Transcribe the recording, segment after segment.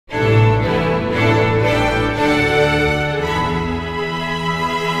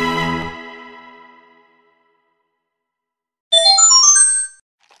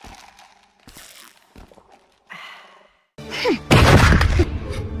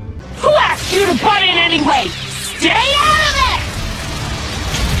getting way! Stay out of it!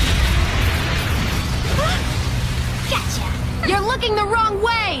 Gotcha! You're looking the wrong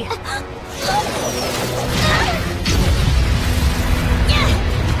way!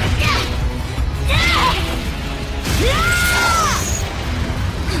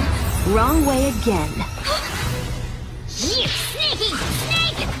 Wrong way again. You sneaky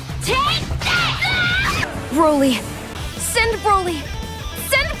snake! Take that! Broly! Send Broly!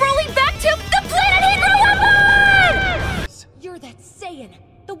 Send Broly back to the planet he grew up on! You're that Saiyan,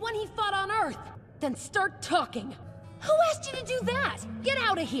 the one he fought on Earth. Then start talking. Who asked you to do that? Get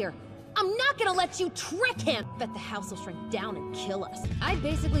out of here. I'm not gonna let you trick him! Bet the house will shrink down and kill us. I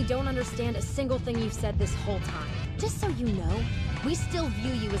basically don't understand a single thing you've said this whole time. Just so you know, we still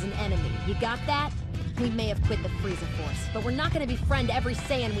view you as an enemy. You got that? We may have quit the Frieza Force, but we're not gonna befriend every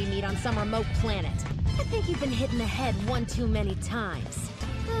Saiyan we meet on some remote planet. I think you've been hit in the head one too many times.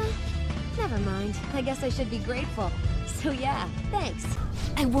 Never mind. I guess I should be grateful. So yeah, thanks.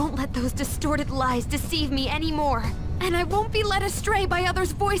 I won't let those distorted lies deceive me anymore. And I won't be led astray by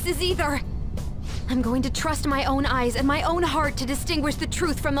others' voices either. I'm going to trust my own eyes and my own heart to distinguish the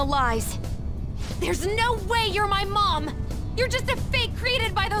truth from the lies. There's no way you're my mom! You're just a fake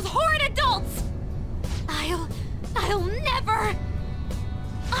created by those horrid adults! I'll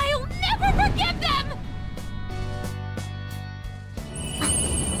never forgive them!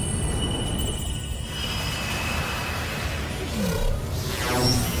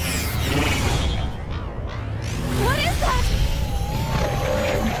 What is that?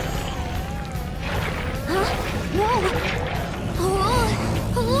 Huh? Whoa!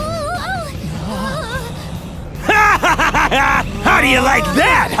 How do you like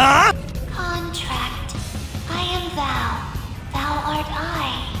that, huh? Contract. I am thou. Thou art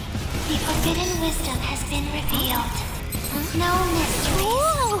I. The forbidden wisdom has been revealed. No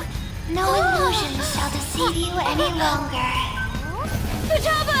mysteries. No illusions shall deceive you any longer.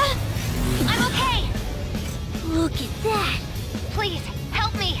 Futaba! I'm okay! Look at that. Please,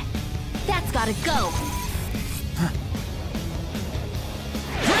 help me! That's gotta go.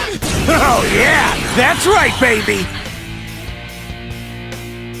 Oh yeah! That's right, baby!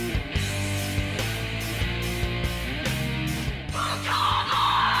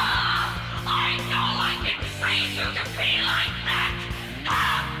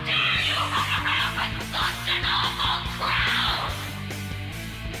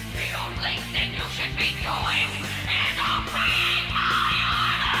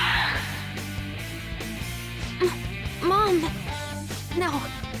 Mom! No,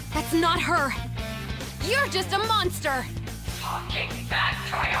 that's not her. You're just a monster! Talking back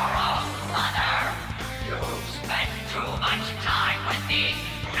to your own mother. You've spent too much time with the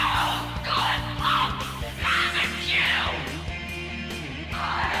no good mom, haven't you?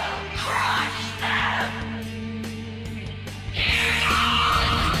 I'll crush them.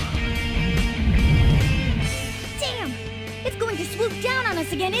 Damn! It's going to swoop down on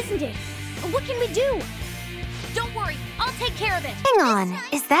us again, isn't it? What can we do? Don't worry, I'll take care of it. Hang on,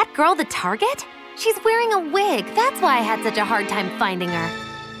 is that girl the target? She's wearing a wig, that's why I had such a hard time finding her.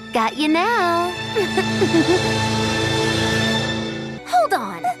 Got you now. Hold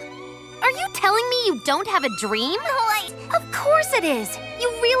on. Are you telling me you don't have a dream? Of course it is.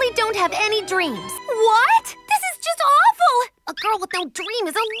 You really don't have any dreams. What? This is just awful. A girl with no dream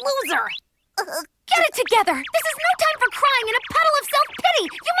is a loser. Get it together! This is no time for crying and a puddle of self-pity!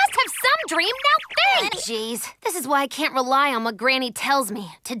 You must have some dream, now think! Jeez, this is why I can't rely on what Granny tells me.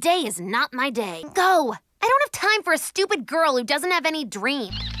 Today is not my day. Go! I don't have time for a stupid girl who doesn't have any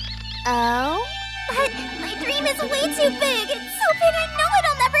dream. Oh? But my dream is way too big. It's so big I know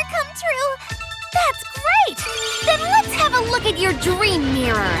it'll never come true. That's great! Then let's have a look at your dream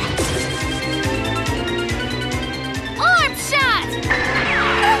mirror. Arm shot!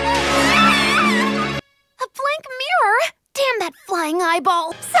 A blank mirror? Damn that flying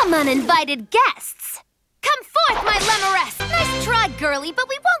eyeball! Some uninvited guests! Come forth, my Lemuress! Nice try, girlie, but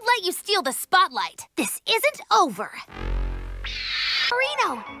we won't let you steal the spotlight. This isn't over.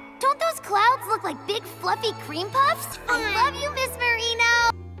 Marino, don't those clouds look like big fluffy cream puffs? I love you, Miss Marino!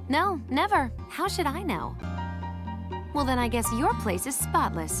 No, never. How should I know? Well, then I guess your place is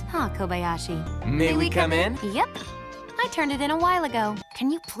spotless, huh, Kobayashi? May we come in? Yep. I turned it in a while ago.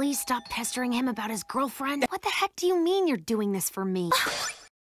 Can you please stop pestering him about his girlfriend? What the heck do you mean you're doing this for me?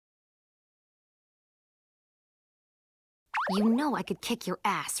 You know I could kick your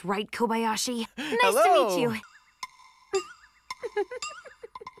ass, right, Kobayashi? Nice to meet you.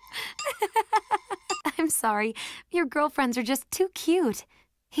 I'm sorry. Your girlfriends are just too cute.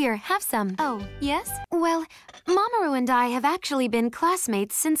 Here, have some. Oh, yes? Well, Mamoru and I have actually been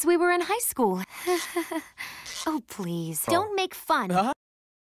classmates since we were in high school. Oh, please. Don't make fun. Huh?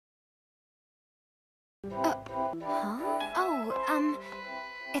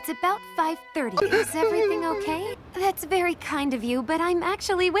 It's about 5:30. Is everything okay? That's very kind of you, but I'm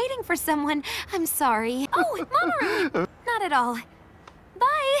actually waiting for someone. I'm sorry. Oh, Mamoru! Not at all.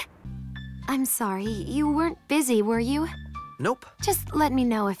 Bye! I'm sorry, you weren't busy, were you? Nope. Just let me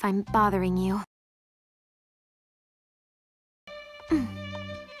know if I'm bothering you.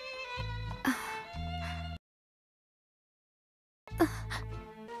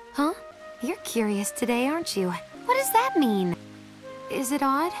 Huh? You're curious today, aren't you? What does that mean? Is it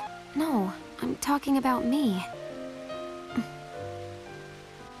odd? No, I'm talking about me.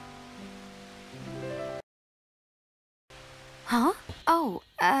 Huh? Oh,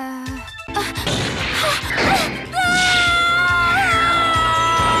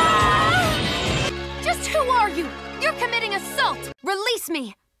 Just who are you? You're committing assault! Release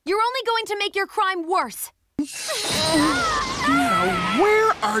me! You're only going to make your crime worse. Now,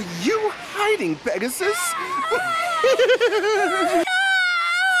 where are you hiding, Pegasus?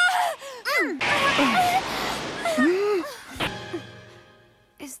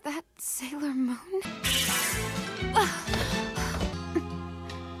 Is that Sailor Moon?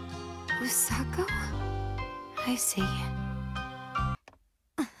 Usako? I see.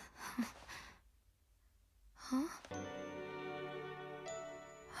 Huh?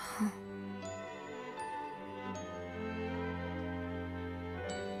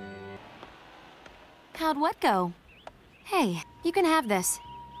 How'd what go? Hey, you can have this.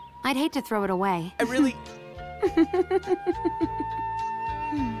 I'd hate to throw it away. I really... I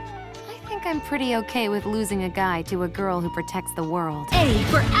think I'm pretty okay with losing a guy to a girl who protects the world. A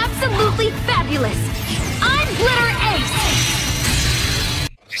for absolutely fabulous! I'm Glitter Ace!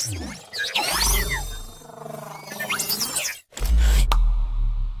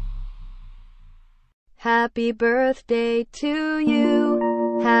 Happy birthday to you.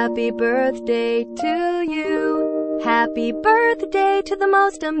 Happy birthday to you. Happy birthday to the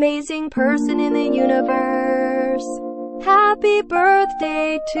most amazing person in the universe. Happy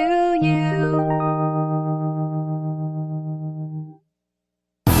birthday to you.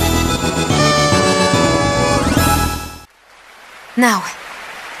 Now,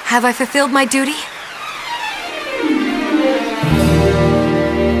 have I fulfilled my duty?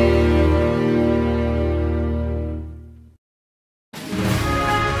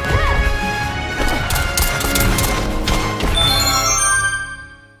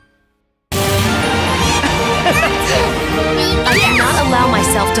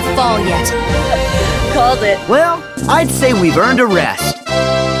 To fall yet. Called it. Well, I'd say we've earned a rest.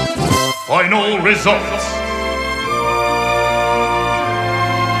 Final results.